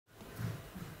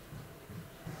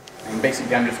And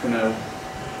basically I'm just going to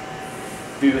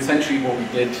do essentially what we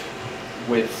did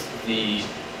with the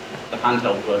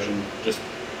handheld version, just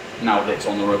now that it's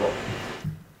on the robot.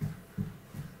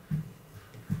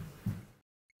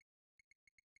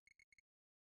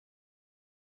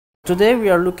 Today we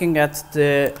are looking at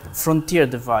the Frontier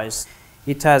device.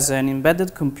 It has an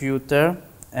embedded computer,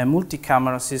 a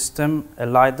multi-camera system, a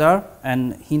LiDAR,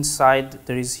 and inside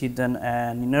there is hidden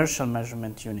an inertial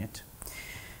measurement unit.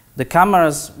 The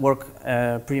cameras work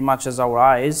pretty much as our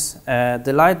eyes.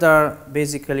 The LiDAR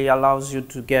basically allows you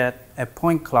to get a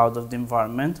point cloud of the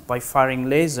environment by firing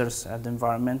lasers at the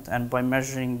environment, and by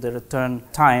measuring the return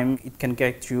time, it can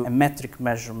get you a metric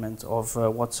measurement of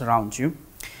what's around you.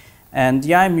 And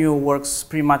the IMU works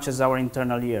pretty much as our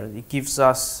internal ear. It gives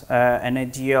us an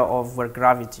idea of where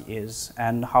gravity is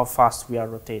and how fast we are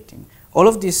rotating. All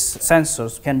of these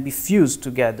sensors can be fused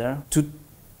together to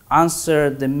answer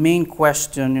the main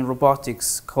question in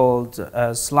robotics called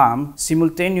SLAM,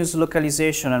 simultaneous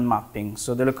localization and mapping.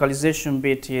 So the localization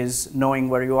bit is knowing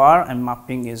where you are, and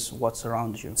mapping is what's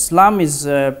around you. SLAM is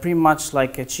pretty much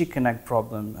like a chicken egg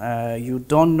problem. You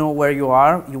don't know where you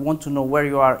are, you want to know where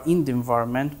you are in the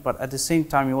environment, but at the same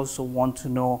time you also want to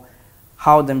know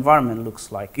how the environment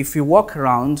looks like. If you walk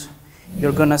around,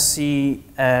 you're gonna see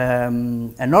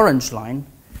an orange line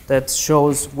that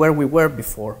shows where we were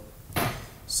before.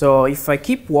 So if I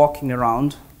keep walking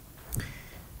around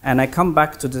and I come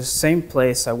back to the same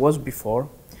place I was before,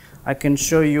 I can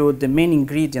show you the main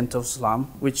ingredient of SLAM,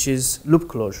 which is loop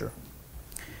closure.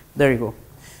 There you go.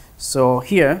 So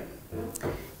here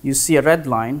you see a red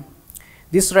line.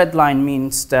 This red line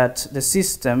means that the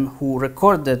system who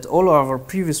recorded all of our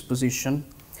previous position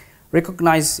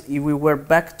recognized if we were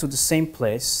back to the same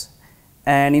place.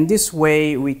 And in this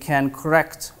way, we can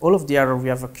correct all of the error we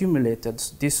have accumulated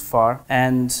this far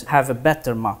and have a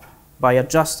better map by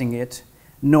adjusting it,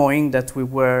 knowing that we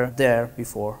were there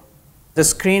before. The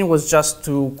screen was just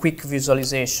to quick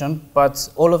visualization, but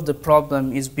all of the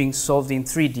problem is being solved in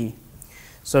 3D.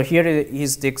 So here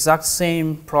is the exact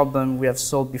same problem we have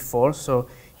solved before. So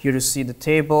here you see the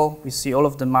table, we see all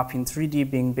of the map in 3D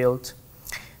being built,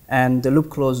 and the loop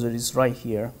closer is right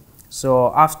here.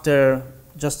 So after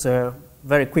just a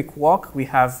very quick walk, we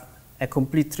have a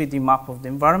complete 3D map of the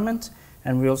environment,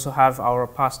 and we also have our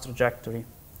past trajectory.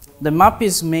 The map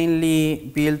is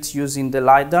mainly built using the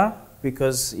LiDAR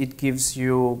because it gives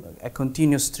you a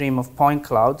continuous stream of point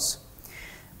clouds.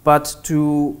 But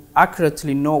to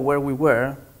accurately know where we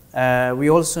were, we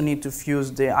also need to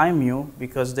fuse the IMU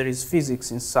because there is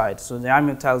physics inside. So the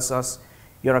IMU tells us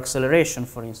your acceleration,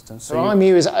 for instance. So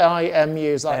IMU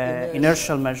is like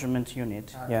inertial measurement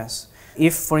unit, yes.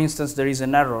 If, for instance, there is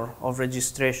an error of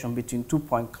registration between 2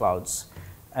 point clouds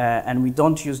and we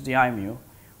don't use the IMU,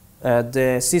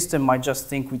 the system might just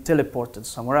think we teleported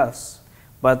somewhere else.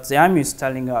 But the IMU is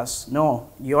telling us, no,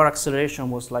 your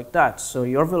acceleration was like that, so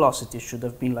your velocity should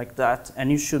have been like that, and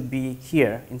you should be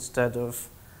here instead of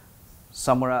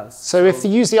somewhere else. So if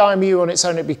you use the IMU on its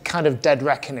own, it'd be kind of dead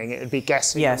reckoning. It would be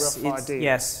guessing a rough idea.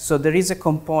 Yes, so there is a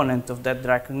component of dead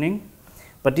reckoning.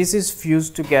 But this is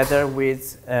fused together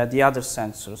with the other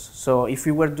sensors. So if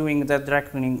we were doing that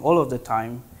reckoning all of the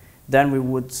time, then we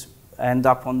would end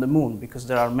up on the moon because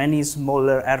there are many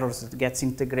smaller errors that gets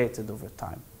integrated over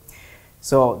time.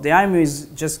 So the IMU is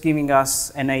just giving us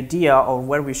an idea of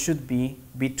where we should be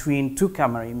between two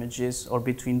camera images or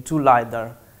between two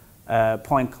LiDAR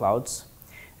point clouds.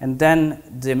 And then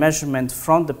the measurement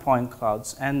from the point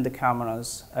clouds and the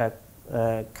cameras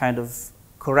kind of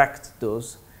correct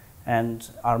those and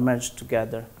are merged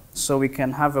together. So we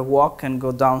can have a walk and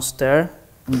go downstairs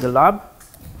in the lab.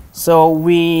 So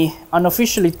we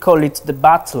unofficially call it the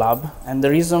Bat Lab, and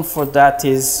the reason for that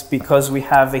is because we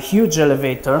have a huge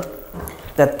elevator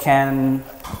that can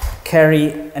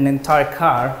carry an entire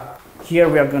car. Here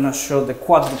we are going to show the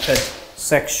quadruped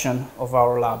section of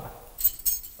our lab.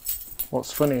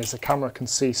 What's funny is the camera can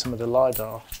see some of the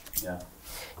LiDAR. Yeah.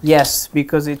 Yes,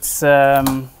 because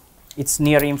it's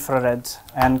near infrared,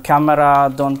 and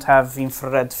camera don't have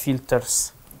infrared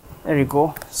filters. There you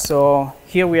go. So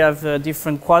here we have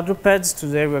different quadrupeds.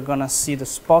 Today we're gonna see the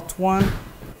spot one.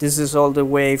 This is all the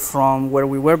way from where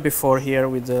we were before here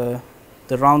with the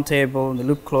round table, the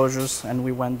loop closures, and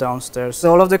we went downstairs.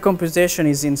 So all of the computation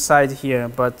is inside here,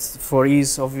 but for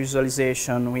ease of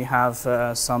visualization, we have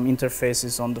some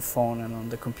interfaces on the phone and on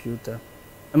the computer.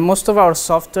 And most of our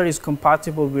software is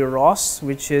compatible with ROS,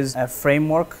 which is a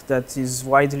framework that is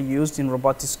widely used in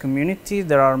robotics community.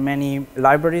 There are many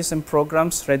libraries and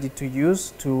programs ready to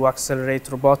use to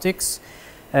accelerate robotics.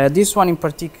 This one in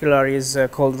particular is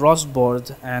called ROS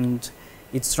board, and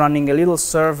it's running a little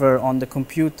server on the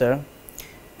computer.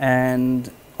 And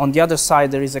on the other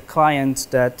side, there is a client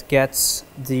that gets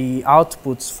the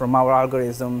outputs from our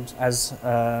algorithms as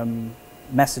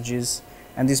messages,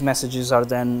 and these messages are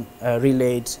then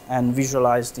relayed and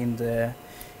visualized in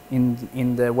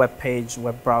the web page,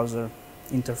 web browser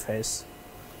interface.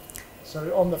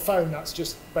 So on the phone, that's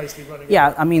just basically running.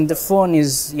 Yeah, I mean the phone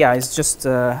is it's just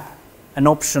an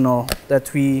optional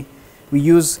that we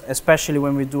use, especially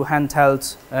when we do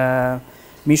handheld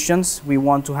missions. We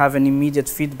want to have an immediate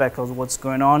feedback of what's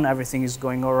going on, everything is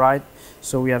going all right,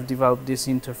 so we have developed this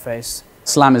interface.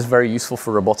 SLAM is very useful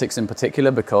for robotics in particular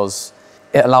because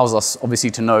it allows us obviously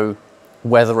to know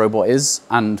where the robot is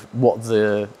and what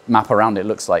the map around it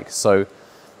looks like. So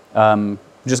I'm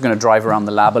just going to drive around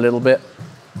the lab a little bit,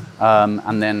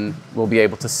 and then we'll be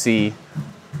able to see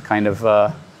kind of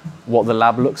what the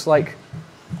lab looks like.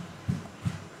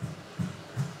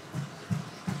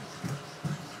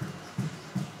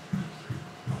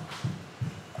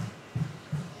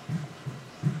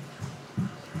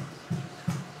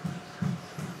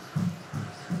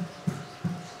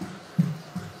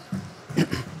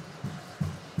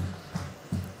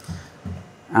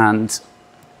 And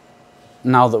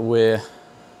now that we're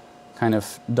kind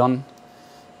of done,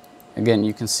 again,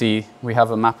 you can see we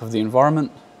have a map of the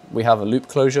environment, we have a loop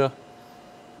closure,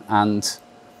 and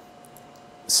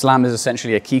SLAM is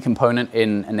essentially a key component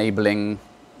in enabling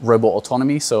robot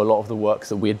autonomy. So a lot of the work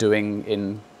that we're doing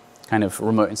in kind of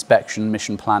remote inspection,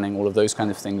 mission planning, all of those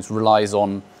kind of things relies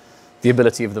on the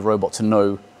ability of the robot to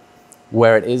know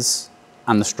where it is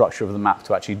and the structure of the map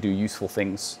to actually do useful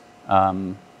things.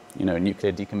 You know,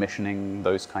 nuclear decommissioning,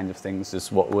 those kind of things is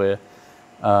what we're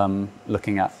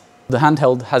looking at. The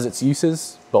handheld has its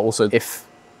uses, but also if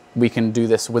we can do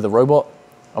this with a robot,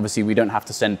 obviously we don't have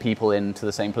to send people into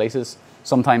the same places.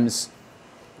 Sometimes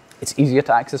it's easier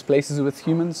to access places with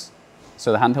humans,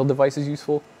 so the handheld device is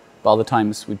useful, but other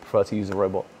times we'd prefer to use a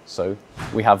robot. So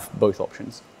we have both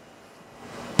options.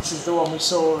 This is the one we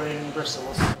saw in Bristol,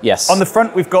 wasn't it? Yes. On the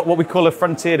front, we've got what we call a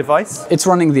frontier device. It's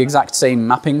running the exact same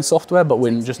mapping software, but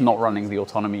we're just not running the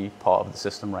autonomy part of the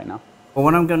system right now.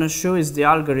 What I'm going to show is the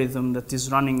algorithm that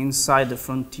is running inside the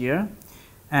frontier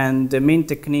and the main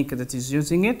technique that is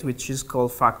using it, which is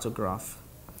called factor graph.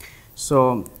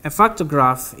 So a factor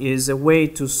graph is a way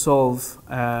to solve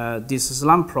this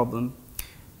SLAM problem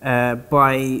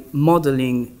by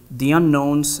modeling the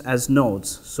unknowns as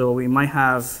nodes. So we might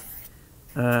have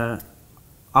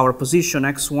our position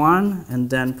x1 and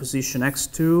then position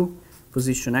x2,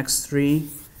 position x3,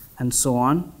 and so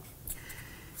on.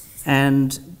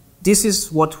 And this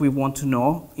is what we want to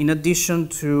know, in addition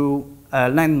to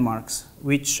landmarks,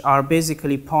 which are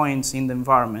basically points in the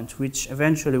environment, which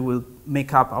eventually will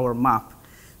make up our map.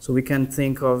 So we can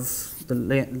think of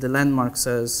the landmarks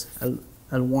as L1,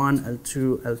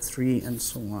 L2, L3, and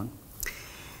so on.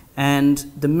 And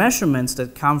the measurements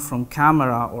that come from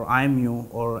camera or IMU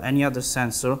or any other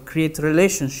sensor create a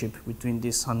relationship between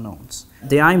these unknowns.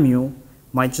 The IMU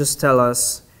might just tell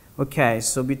us, okay,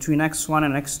 so between x1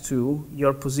 and x2,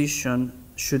 your position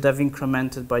should have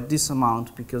incremented by this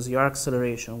amount because your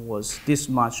acceleration was this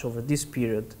much over this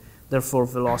period, therefore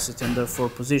velocity and therefore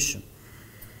position.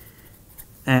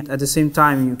 And at the same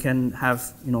time, you can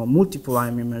have multiple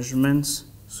IMU measurements,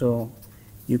 so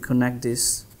you connect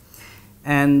this.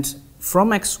 And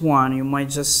from x1, you might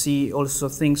just see also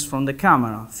things from the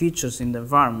camera, features in the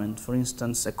environment, for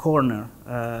instance, a corner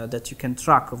that you can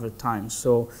track over time.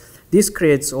 So this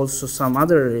creates also some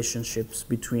other relationships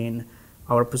between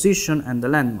our position and the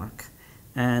landmark.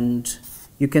 And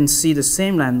you can see the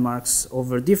same landmarks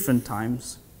over different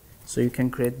times, so you can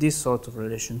create these sort of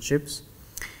relationships.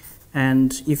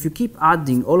 And if you keep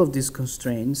adding all of these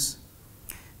constraints,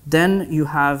 then you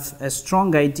have a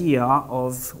strong idea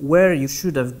of where you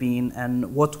should have been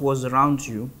and what was around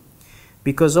you,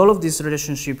 because all of these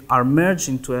relationships are merged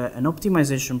into an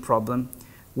optimization problem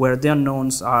where the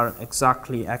unknowns are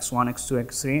exactly x1, x2,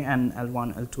 x3, and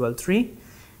L1, L2, L3.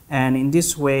 And in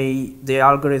this way, the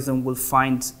algorithm will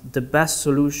find the best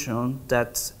solution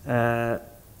that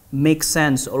makes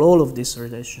sense of all of this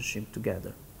relationship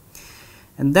together.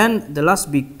 And then the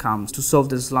last bit comes to solve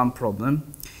the SLAM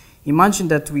problem. Imagine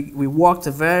that we walked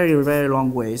a very, very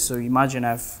long way. So imagine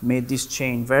I've made this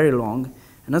chain very long.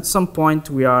 And at some point,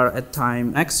 we are at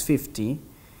time x50.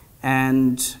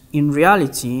 And in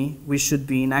reality, we should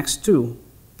be in x2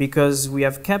 because we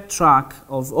have kept track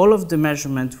of all of the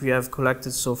measurements we have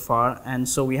collected so far. And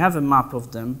so we have a map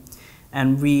of them.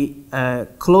 And we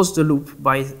close the loop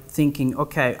by thinking,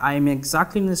 OK, I'm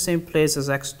exactly in the same place as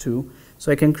x2.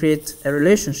 So I can create a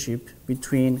relationship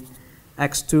between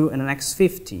x2 and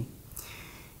x50.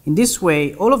 In this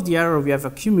way, all of the error we have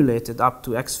accumulated up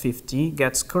to x50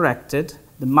 gets corrected,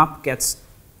 the map gets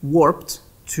warped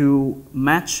to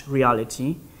match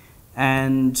reality,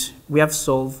 and we have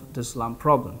solved the slump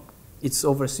problem. It's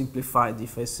oversimplified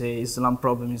if I say slump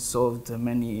problem is solved.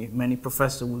 Many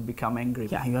professors will become angry.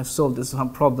 Yeah, you have solved the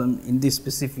slump problem in this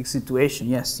specific situation.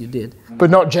 Yes, you did. But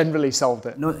not generally solved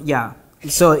it. No, yeah.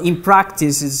 So in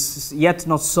practice, it's yet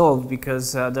not solved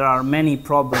because there are many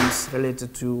problems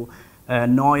related to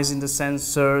noise in the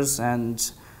sensors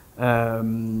and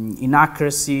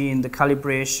inaccuracy in the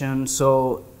calibration.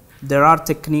 So there are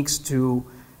techniques to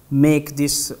make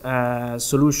this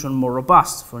solution more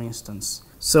robust, for instance.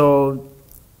 So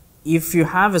if you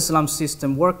have a slump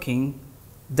system working,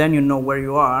 then you know where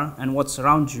you are and what's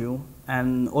around you,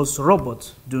 and also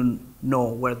robots do know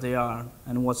where they are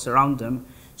and what's around them,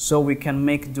 so we can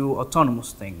do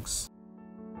autonomous things.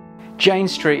 Jane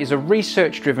Street is a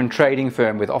research-driven trading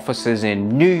firm with offices in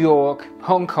New York,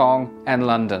 Hong Kong and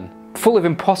London. Full of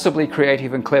impossibly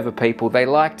creative and clever people, they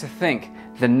like to think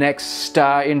the next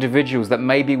star individuals that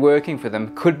may be working for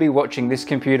them could be watching this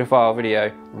Computerphile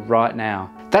video right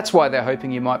now. That's why they're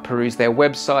hoping you might peruse their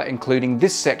website, including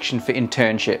this section for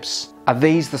internships. Are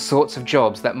these the sorts of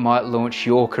jobs that might launch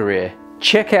your career?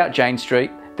 Check out Jane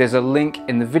Street. There's a link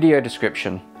in the video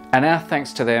description. And our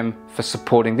thanks to them for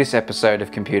supporting this episode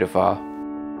of Computerphile.